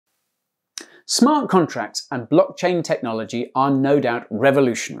Smart contracts and blockchain technology are no doubt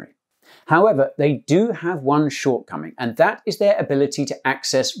revolutionary. However, they do have one shortcoming, and that is their ability to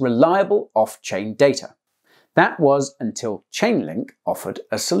access reliable off-chain data. That was until Chainlink offered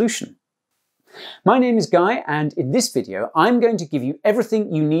a solution. My name is Guy, and in this video I'm going to give you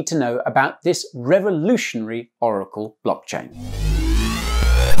everything you need to know about this revolutionary Oracle blockchain.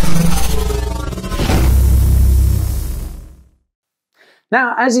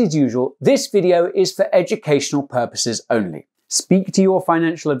 Now, as is usual, this video is for educational purposes only. Speak to your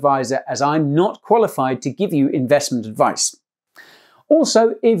financial advisor, as I'm not qualified to give you investment advice.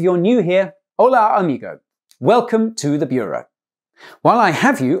 Also, if you're new here, hola amigo. Welcome to the Bureau. While I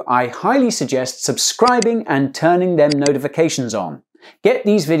have you, I highly suggest subscribing and turning them notifications on. Get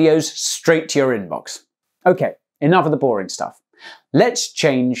these videos straight to your inbox. Okay, enough of the boring stuff. Let's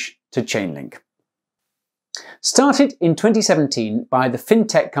change to Chainlink. Started in 2017 by the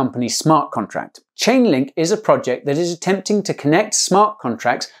fintech company Smart Contract, Chainlink is a project that is attempting to connect smart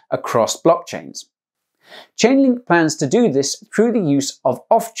contracts across blockchains. Chainlink plans to do this through the use of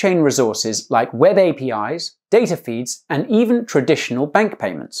off-chain resources like web APIs, data feeds, and even traditional bank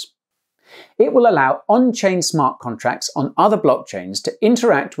payments. It will allow on-chain smart contracts on other blockchains to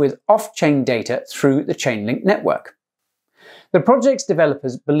interact with off-chain data through the Chainlink network. The project's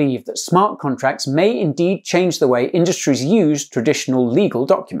developers believe that smart contracts may indeed change the way industries use traditional legal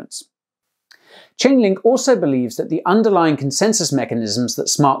documents. Chainlink also believes that the underlying consensus mechanisms that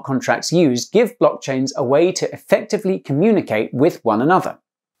smart contracts use give blockchains a way to effectively communicate with one another.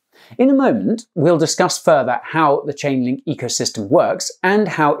 In a moment, we'll discuss further how the Chainlink ecosystem works and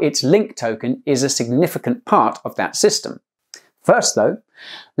how its link token is a significant part of that system. First though,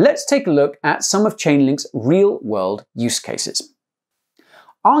 let's take a look at some of Chainlink's real-world use cases.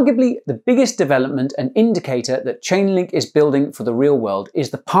 Arguably, the biggest development and indicator that Chainlink is building for the real world is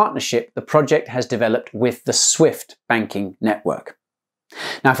the partnership the project has developed with the SWIFT banking network.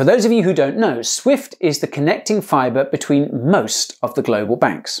 Now, for those of you who don't know, SWIFT is the connecting fiber between most of the global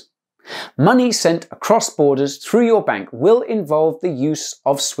banks. Money sent across borders through your bank will involve the use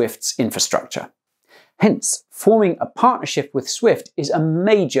of SWIFT's infrastructure. Hence, forming a partnership with SWIFT is a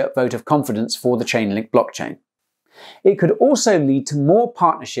major vote of confidence for the Chainlink blockchain. It could also lead to more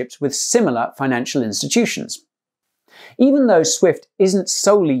partnerships with similar financial institutions. Even though SWIFT isn't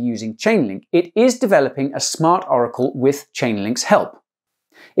solely using Chainlink, it is developing a smart oracle with Chainlink's help.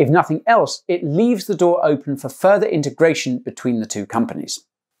 If nothing else, it leaves the door open for further integration between the two companies.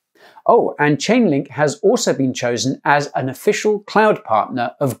 Oh, and Chainlink has also been chosen as an official cloud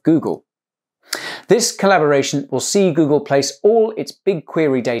partner of Google. This collaboration will see Google place all its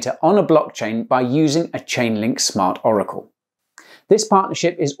BigQuery data on a blockchain by using a Chainlink smart oracle. This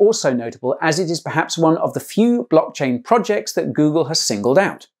partnership is also notable as it is perhaps one of the few blockchain projects that Google has singled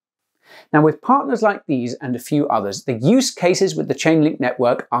out. Now, with partners like these and a few others, the use cases with the Chainlink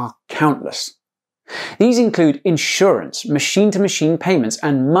network are countless. These include insurance, machine-to-machine payments,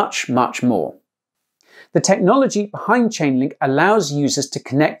 and much, much more. The technology behind Chainlink allows users to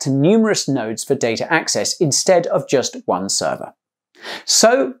connect to numerous nodes for data access instead of just one server.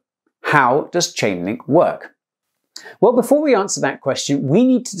 So, how does Chainlink work? Well, before we answer that question, we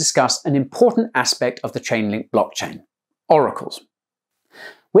need to discuss an important aspect of the Chainlink blockchain: oracles.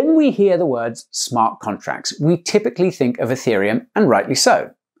 When we hear the words smart contracts, we typically think of Ethereum, and rightly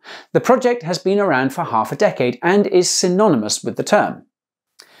so. The project has been around for half a decade and is synonymous with the term.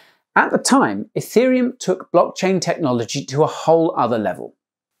 At the time, Ethereum took blockchain technology to a whole other level.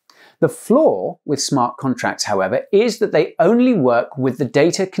 The flaw with smart contracts, however, is that they only work with the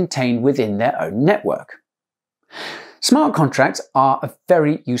data contained within their own network. Smart contracts are a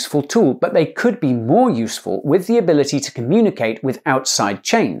very useful tool, but they could be more useful with the ability to communicate with outside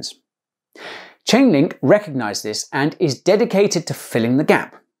chains. Chainlink recognized this and is dedicated to filling the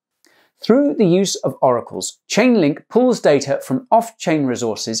gap. Through the use of oracles, Chainlink pulls data from off-chain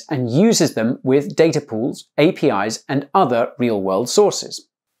resources and uses them with data pools, APIs, and other real-world sources.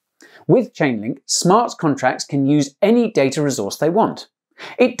 With Chainlink, smart contracts can use any data resource they want.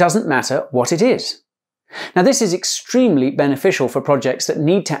 It doesn't matter what it is. Now, this is extremely beneficial for projects that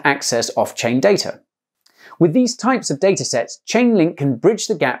need to access off-chain data. With these types of datasets, Chainlink can bridge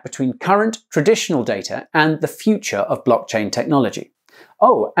the gap between current traditional data and the future of blockchain technology.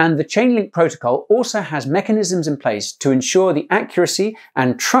 Oh, and the Chainlink protocol also has mechanisms in place to ensure the accuracy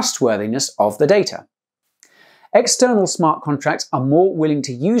and trustworthiness of the data. External smart contracts are more willing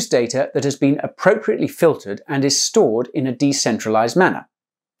to use data that has been appropriately filtered and is stored in a decentralized manner.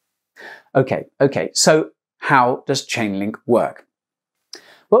 Okay, so how does Chainlink work?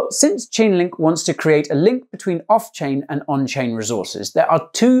 Well, since Chainlink wants to create a link between off-chain and on-chain resources, there are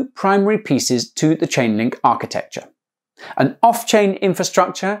two primary pieces to the Chainlink architecture: an off-chain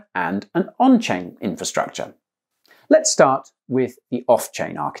infrastructure and an on-chain infrastructure. Let's start with the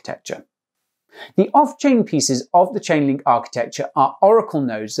off-chain architecture. The off-chain pieces of the Chainlink architecture are Oracle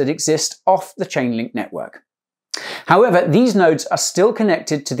nodes that exist off the Chainlink network. However, these nodes are still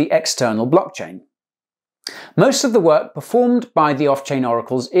connected to the external blockchain. Most of the work performed by the off-chain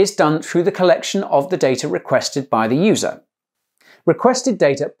oracles is done through the collection of the data requested by the user. Requested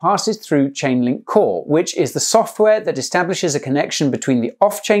data passes through Chainlink Core, which is the software that establishes a connection between the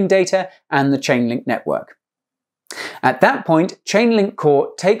off-chain data and the Chainlink network. At that point, Chainlink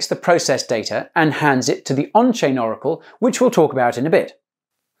Core takes the processed data and hands it to the on-chain oracle, which we'll talk about in a bit.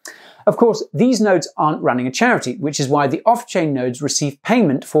 Of course, these nodes aren't running a charity, which is why the off-chain nodes receive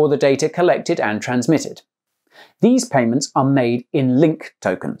payment for the data collected and transmitted. These payments are made in link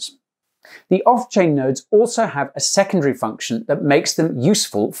tokens. The off-chain nodes also have a secondary function that makes them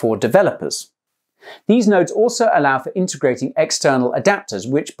useful for developers. These nodes also allow for integrating external adapters,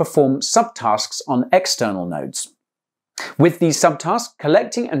 which perform subtasks on external nodes. With these subtasks,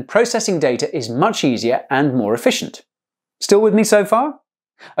 collecting and processing data is much easier and more efficient. Still with me so far?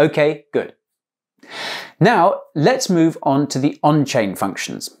 Okay, good. Now, let's move on to the on-chain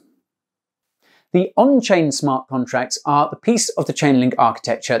functions. The on-chain smart contracts are the piece of the Chainlink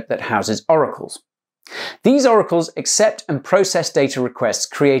architecture that houses oracles. These oracles accept and process data requests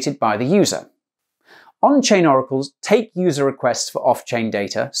created by the user. On-chain oracles take user requests for off-chain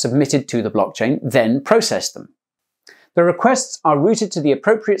data submitted to the blockchain, then process them. The requests are routed to the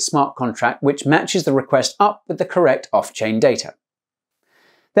appropriate smart contract, which matches the request up with the correct off-chain data.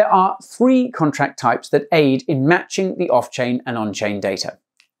 There are three contract types that aid in matching the off-chain and on-chain data: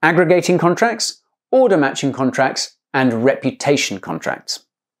 aggregating contracts, order matching contracts, and reputation contracts.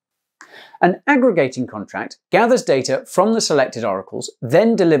 An aggregating contract gathers data from the selected oracles,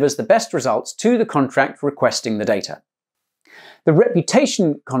 then delivers the best results to the contract requesting the data. The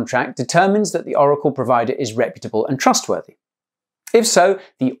reputation contract determines that the oracle provider is reputable and trustworthy. If so,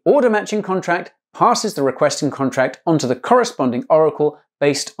 the order matching contract passes the requesting contract onto the corresponding oracle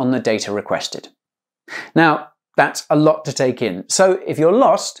based on the data requested. Now, that's a lot to take in, so if you're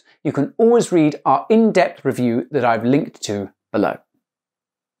lost, you can always read our in-depth review that I've linked to below.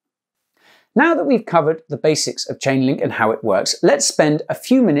 Now that we've covered the basics of Chainlink and how it works, let's spend a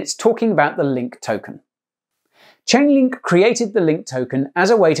few minutes talking about the link token. Chainlink created the link token as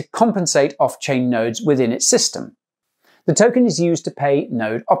a way to compensate off-chain nodes within its system. The token is used to pay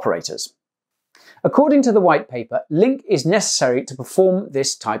node operators. According to the white paper, link is necessary to perform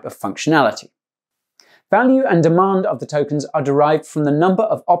this type of functionality. Value and demand of the tokens are derived from the number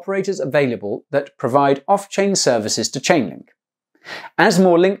of operators available that provide off-chain services to Chainlink. As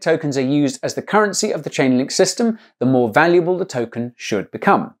more link tokens are used as the currency of the Chainlink system, the more valuable the token should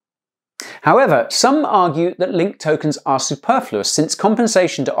become. However, some argue that link tokens are superfluous, since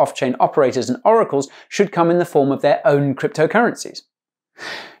compensation to off-chain operators and oracles should come in the form of their own cryptocurrencies.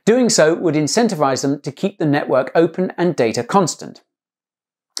 Doing so would incentivize them to keep the network open and data constant.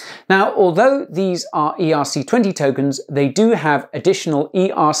 Now, although these are ERC20 tokens, they do have additional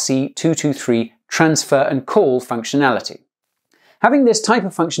ERC223 transfer and call functionality. Having this type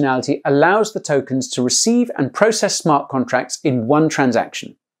of functionality allows the tokens to receive and process smart contracts in one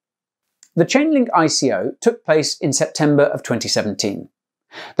transaction. The Chainlink ICO took place in September of 2017.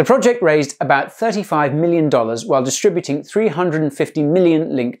 The project raised about $35 million while distributing 350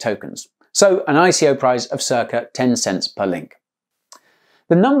 million link tokens, so an ICO price of circa 10 cents per link.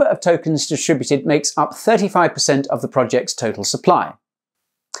 The number of tokens distributed makes up 35% of the project's total supply.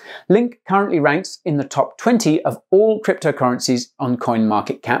 Link currently ranks in the top 20 of all cryptocurrencies on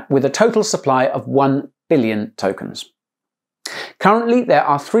CoinMarketCap with a total supply of 1 billion tokens. Currently, there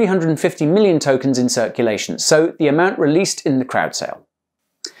are 350 million tokens in circulation, so the amount released in the crowd sale.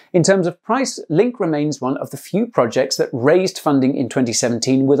 In terms of price, Link remains one of the few projects that raised funding in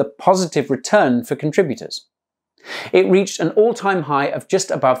 2017 with a positive return for contributors. It reached an all-time high of just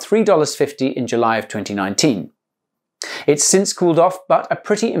above $3.50 in July of 2019. It's since cooled off, but a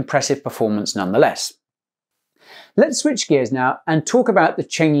pretty impressive performance nonetheless. Let's switch gears now and talk about the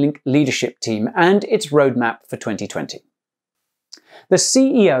Chainlink leadership team and its roadmap for 2020. The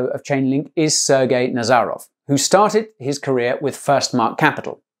CEO of Chainlink is Sergey Nazarov, who started his career with Firstmark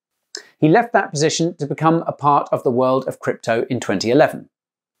Capital. He left that position to become a part of the world of crypto in 2011.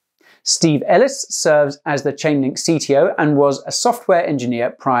 Steve Ellis serves as the Chainlink CTO and was a software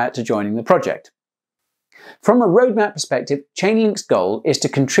engineer prior to joining the project. From a roadmap perspective, Chainlink's goal is to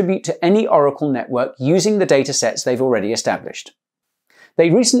contribute to any Oracle network using the datasets they've already established. They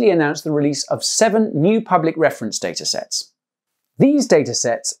recently announced the release of 7 new public reference datasets. These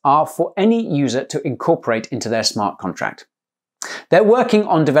datasets are for any user to incorporate into their smart contract. They're working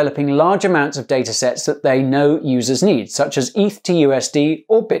on developing large amounts of datasets that they know users need, such as ETH to USD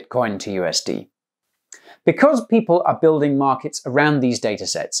or Bitcoin to USD. Because people are building markets around these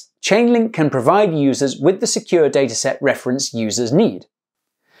datasets, Chainlink can provide users with the secure dataset reference users need.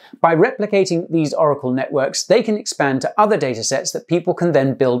 By replicating these Oracle networks, they can expand to other datasets that people can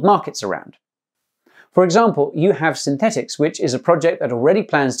then build markets around. For example, you have Synthetics, which is a project that already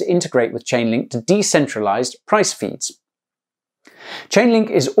plans to integrate with Chainlink to decentralized price feeds. Chainlink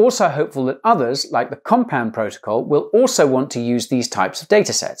is also hopeful that others, like the Compound protocol, will also want to use these types of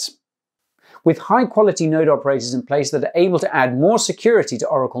datasets. With high-quality node operators in place that are able to add more security to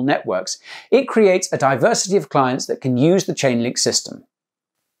Oracle networks, it creates a diversity of clients that can use the Chainlink system.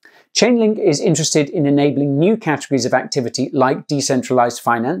 Chainlink is interested in enabling new categories of activity like decentralized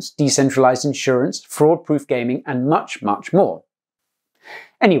finance, decentralized insurance, fraud-proof gaming, and much, much more.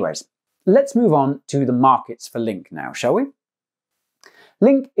 Anyways, let's move on to the markets for Link now, shall we?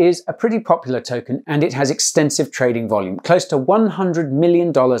 Link is a pretty popular token and it has extensive trading volume, close to $100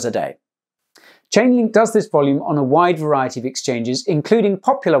 million a day. Chainlink does this volume on a wide variety of exchanges, including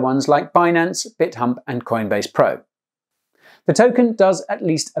popular ones like Binance, BitHump, and Coinbase Pro. The token does at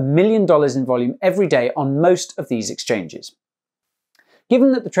least $1 million in volume every day on most of these exchanges.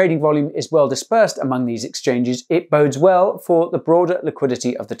 Given that the trading volume is well dispersed among these exchanges, it bodes well for the broader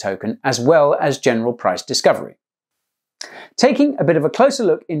liquidity of the token as well as general price discovery. Taking a bit of a closer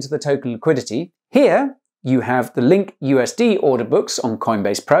look into the token liquidity, here you have the Link USD order books on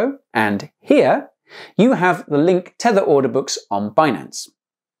Coinbase Pro, and here you have the Link Tether order books on Binance.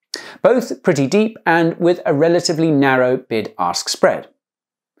 Both pretty deep and with a relatively narrow bid-ask spread.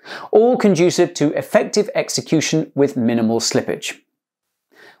 All conducive to effective execution with minimal slippage.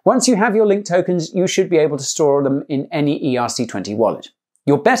 Once you have your Link tokens, you should be able to store them in any ERC20 wallet.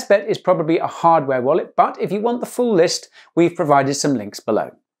 Your best bet is probably a hardware wallet, but if you want the full list, we've provided some links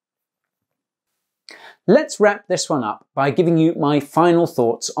below. Let's wrap this one up by giving you my final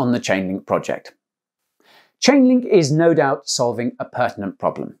thoughts on the Chainlink project. Chainlink is no doubt solving a pertinent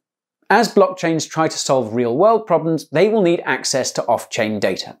problem. As blockchains try to solve real-world problems, they will need access to off-chain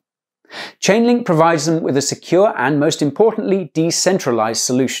data. Chainlink provides them with a secure and, most importantly, decentralized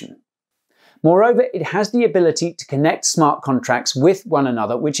solution. Moreover, it has the ability to connect smart contracts with one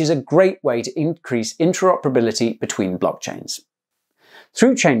another, which is a great way to increase interoperability between blockchains.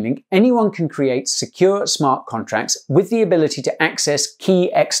 Through Chainlink, anyone can create secure smart contracts with the ability to access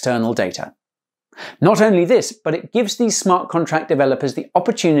key external data. Not only this, but it gives these smart contract developers the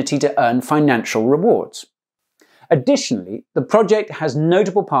opportunity to earn financial rewards. Additionally, the project has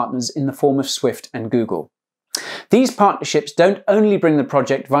notable partners in the form of Swift and Google. These partnerships don't only bring the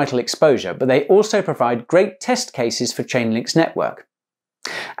project vital exposure, but they also provide great test cases for Chainlink's network.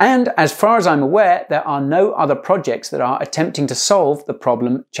 And as far as I'm aware, there are no other projects that are attempting to solve the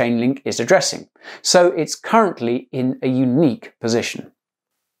problem Chainlink is addressing, so it's currently in a unique position.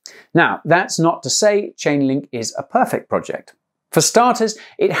 Now, that's not to say Chainlink is a perfect project. For starters,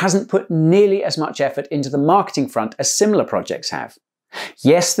 it hasn't put nearly as much effort into the marketing front as similar projects have.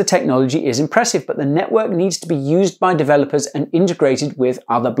 Yes, the technology is impressive, but the network needs to be used by developers and integrated with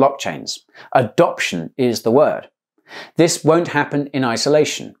other blockchains. Adoption is the word. This won't happen in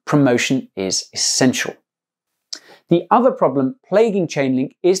isolation. Promotion is essential. The other problem plaguing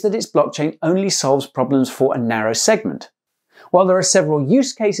Chainlink is that its blockchain only solves problems for a narrow segment. While there are several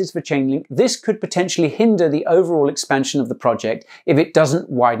use cases for Chainlink, this could potentially hinder the overall expansion of the project if it doesn't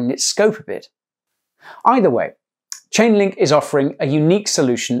widen its scope a bit. Either way, Chainlink is offering a unique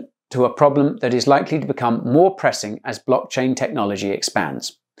solution to a problem that is likely to become more pressing as blockchain technology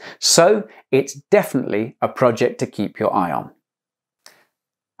expands. So it's definitely a project to keep your eye on.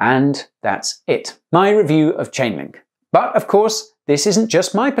 And that's it. My review of Chainlink. But of course, this isn't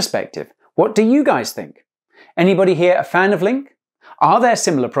just my perspective. What do you guys think? Anybody here a fan of Link? Are there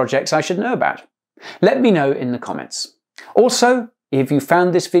similar projects I should know about? Let me know in the comments. Also, if you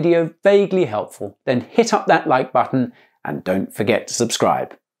found this video vaguely helpful, then hit up that like button and don't forget to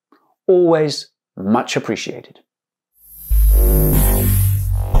subscribe. Always much appreciated.